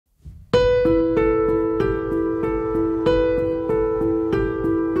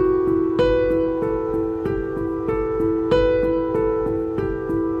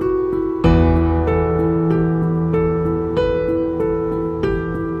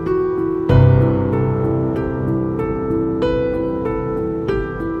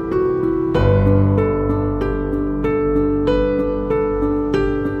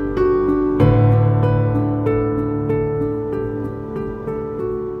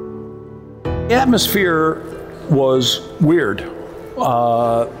The atmosphere was weird.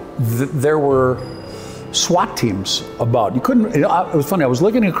 There were SWAT teams about. You couldn't, it was funny, I was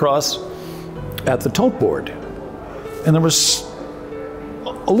looking across at the tote board, and there was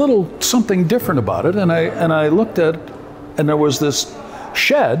a little something different about it, and I looked at it, and there was this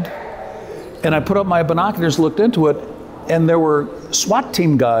shed, and I put up my binoculars, looked into it, and there were SWAT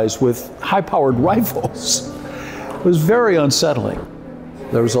team guys with high-powered rifles. It was very unsettling.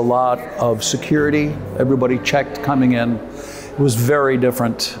 There was a lot of security. Everybody checked coming in. It was very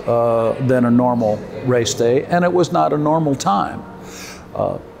different than a normal race day, and it was not a normal time.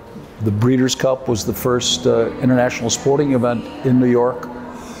 The Breeders' Cup was the first international sporting event in New York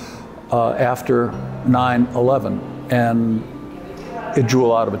after 9/11, and it drew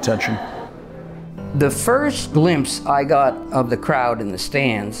a lot of attention. The first glimpse I got of the crowd in the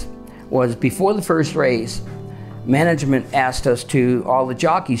stands was before the first race. Management asked us to, all the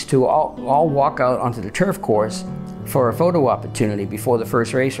jockeys, to all walk out onto the turf course for a photo opportunity before the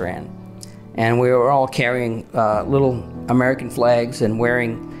first race ran. And we were all carrying little American flags and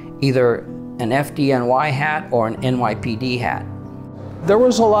wearing either an FDNY hat or an NYPD hat. There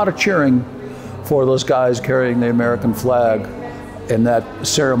was a lot of cheering for those guys carrying the American flag in that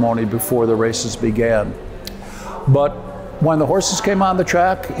ceremony before the races began. But when the horses came on the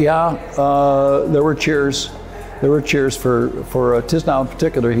track, yeah, there were cheers. There were cheers for Tiznow in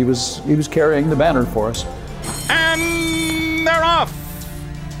particular. He was carrying the banner for us. And they're off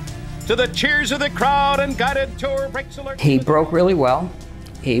to the cheers of the crowd and guided tour breaks alert. He broke really well.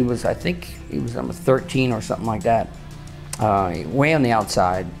 He was, I think, he was number 13 or something like that. Way on the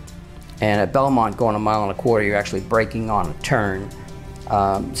outside. And at Belmont, going 1.25 miles, you're actually braking on a turn.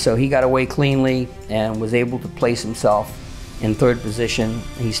 So he got away cleanly and was able to place himself in third position.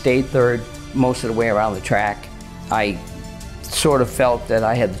 He stayed third most of the way around the track. I sort of felt that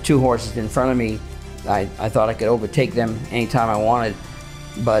I had the two horses in front of me. I thought I could overtake them anytime I wanted,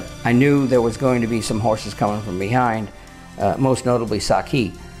 but I knew there was going to be some horses coming from behind, most notably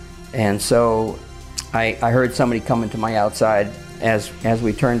Sakhee. And so I heard somebody coming to my outside as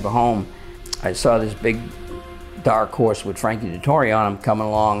we turned for home. I saw this big dark horse with Frankie Dettori on him coming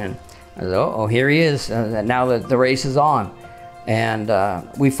along, and I said, oh, here he is, now that the race is on. And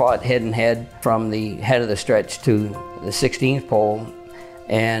we fought head and head from the head of the stretch to the 16th pole.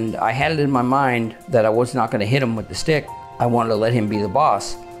 And I had it in my mind that I was not going to hit him with the stick. I wanted to let him be the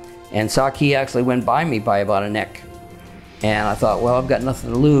boss. And Sakhee actually went by me by about a neck. And I thought, well, I've got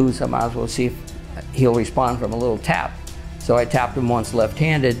nothing to lose. I might as well see if he'll respond from a little tap. So I tapped him once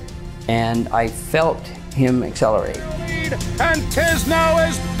left-handed, and I felt him accelerate. And Tiznow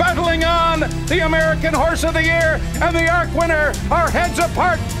is battling on. The American Horse of the Year and the ARC winner are heads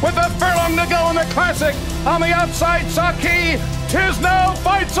apart with a furlong to go in the Classic. On the outside, Sakhee. Tiznow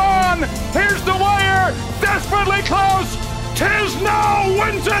fights on. Here's the wire. Desperately close. Tiznow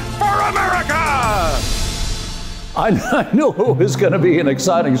wins it for America. I knew it was going to be an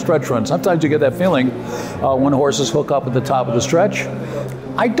exciting stretch run. Sometimes you get that feeling when horses hook up at the top of the stretch.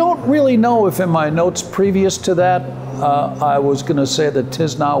 I don't really know if in my notes previous to that I was going to say that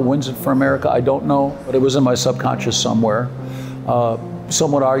Tiznow wins it for America. I don't know, but it was in my subconscious somewhere.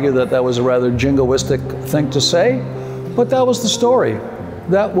 Some would argue that that was a rather jingoistic thing to say, but that was the story.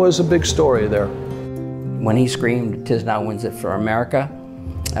 That was a big story there. When he screamed, "Tiznow wins it for America,"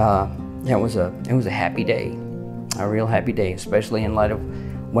 it was a happy day, a real happy day, especially in light of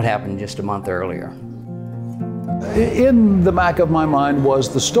what happened just a month earlier. In the back of my mind was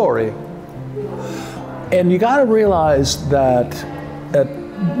the story. And you got to realize that at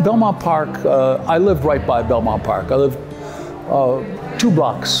Belmont Park, I lived right by Belmont Park. I lived 2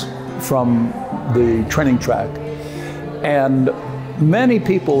 blocks from the training track. And many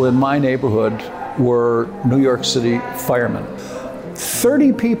people in my neighborhood were New York City firemen.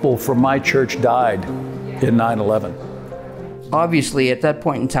 30 people from my church died in 9/11. Obviously, at that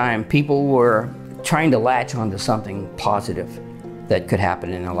point in time, people were trying to latch onto something positive that could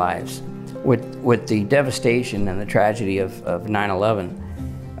happen in their lives. With the devastation and the tragedy of 9/11,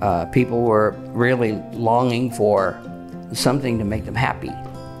 people were really longing for something to make them happy.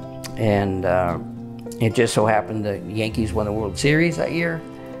 And it just so happened the Yankees won the World Series that year,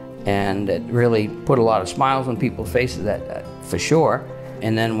 and it really put a lot of smiles on people's faces, that for sure.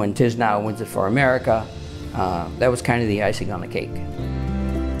 And then when Tiznow wins it for America, that was kind of the icing on the cake.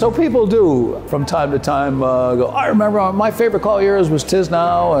 So people do, from time to time, go, I remember my favorite call of yours was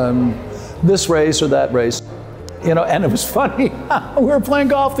Tiznow and this race or that race. You know, and it was funny. We were playing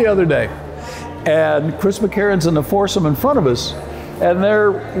golf the other day, and Chris McCarron's in the foursome in front of us, and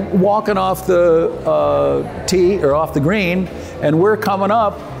they're walking off the tee or off the green, and we're coming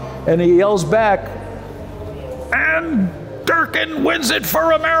up, And he yells back, "And Durkin wins it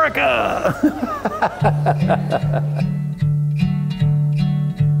for America!"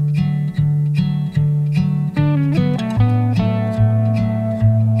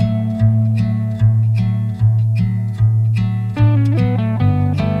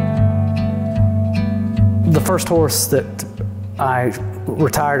 The first horse that I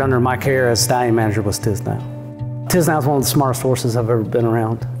retired under my care as stallion manager was Tiznow. Tiznow is one of the smartest horses I've ever been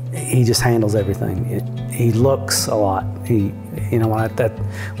around. He just handles everything. He looks a lot. You know,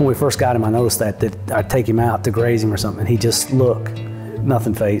 when we first got him, I noticed that I'd take him out to graze him or something, and he'd just look.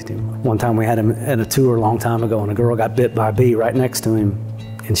 Nothing fazed him. One time we had him at a tour a long time ago, and a girl got bit by a bee right next to him,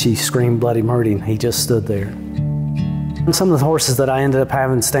 and she screamed bloody murder, and he just stood there. And some of the horses that I ended up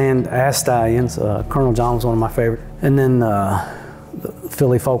having stand as stallions, Colonel John was one of my favorites, and then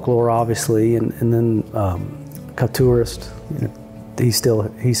Philly Folklore, obviously, and then Tourist. You know,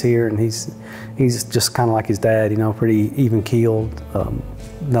 he's here, and he's just kind of like his dad, you know, pretty even keeled.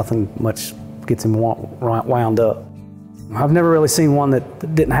 Nothing much gets him wound up. I've never really seen one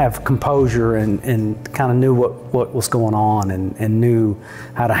that didn't have composure and kind of knew what was going on and knew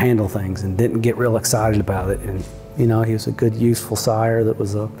how to handle things and didn't get real excited about it. And you know, he was a good, useful sire that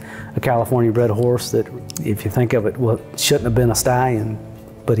was a California bred horse that, if you think of it, shouldn't have been a stallion,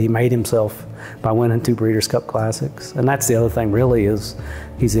 but he made himself by winning 2 Breeders' Cup Classics. And that's the other thing, really, is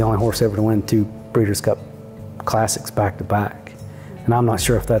he's the only horse ever to win 2 Breeders' Cup Classics back to back. And I'm not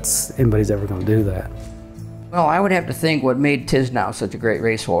sure if anybody's ever going to do that. Well, I would have to think what made Tiznow such a great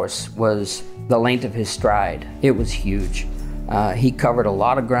racehorse was the length of his stride. It was huge. He covered a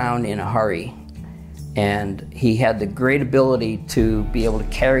lot of ground in a hurry, and he had the great ability to be able to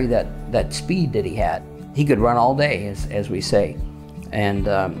carry that speed that he had. He could run all day, as we say. And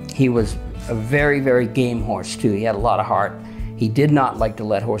he was a very, very game horse, too. He had a lot of heart. He did not like to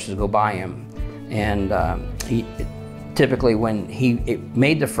let horses go by him. And typically when he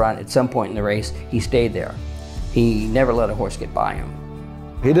made the front at some point in the race, he stayed there. He never let a horse get by him.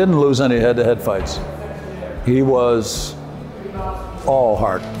 He didn't lose any head-to-head fights. He was all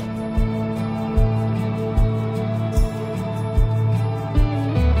heart.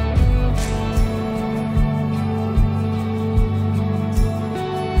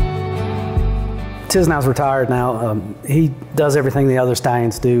 Tiznow's retired now. He does everything the other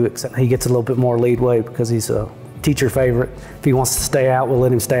stallions do, except he gets a little bit more leadway because he's a teacher favorite. If he wants to stay out, we'll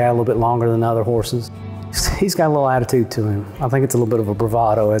let him stay out a little bit longer than other horses. He's got a little attitude to him. I think it's a little bit of a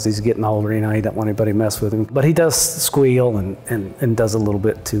bravado as he's getting older. You know, he doesn't want anybody to mess with him. But he does squeal and does a little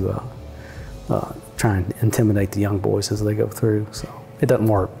bit to try and intimidate the young boys as they go through. So it doesn't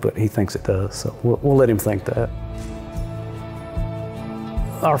work, but he thinks it does. So we'll let him think that.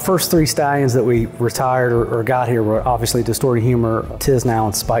 Our first 3 stallions that we retired or got here were obviously Distorted Humor, Tiznow,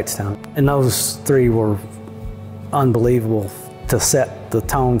 and Speightstown. And those 3 were unbelievable to set the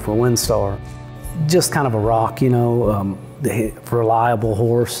tone for Windstar. Just kind of a rock, you know, reliable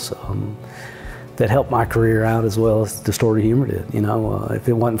horse that helped my career out as well as Distorted Humor did. You know, if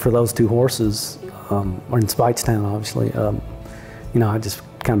it wasn't for those 2 horses, or in Speightstown, obviously, you know, I'd just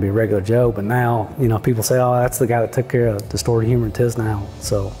kind of be a regular Joe. But now, you know, people say, oh, that's the guy that took care of Distorted Humor and Tiznow.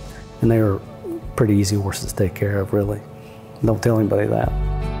 So, and they were pretty easy horses to take care of, really. Don't tell anybody that.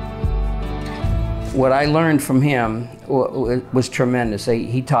 What I learned from him was tremendous.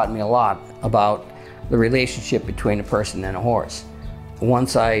 He taught me a lot about the relationship between a person and a horse.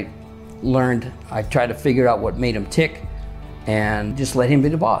 Once I learned, I tried to figure out what made him tick and just let him be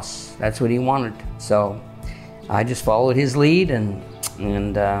the boss. That's what he wanted. So I just followed his lead, and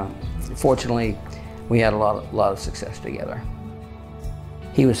fortunately we had a lot of success together.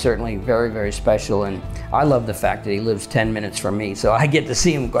 He was certainly very, very special, and I love the fact that he lives 10 minutes from me, so I get to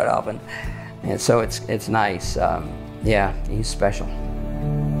see him quite often. And so it's nice. Yeah, he's special.